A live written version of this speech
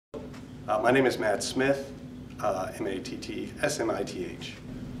My name is Matt Smith, M-A-T-T-S-M-I-T-H.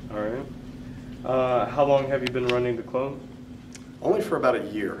 All right. How long have you been running the club? Only for about a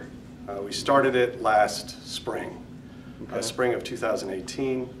year. We started it last spring, Okay. spring of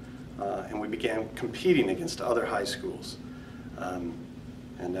 2018, and we began competing against other high schools.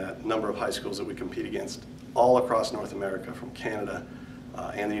 And that number of high schools that we compete against all across North America, from Canada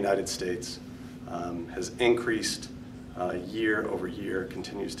and the United States, has increased year over year,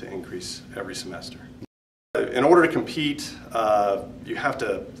 continues to increase every semester. In order to compete, you have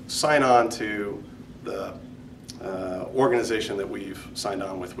to sign on to the organization that we've signed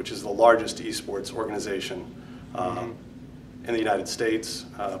on with, which is the largest esports organization in the United States,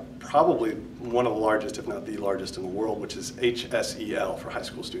 probably one of the largest, if not the largest in the world, which is HSEL for high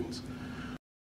school students.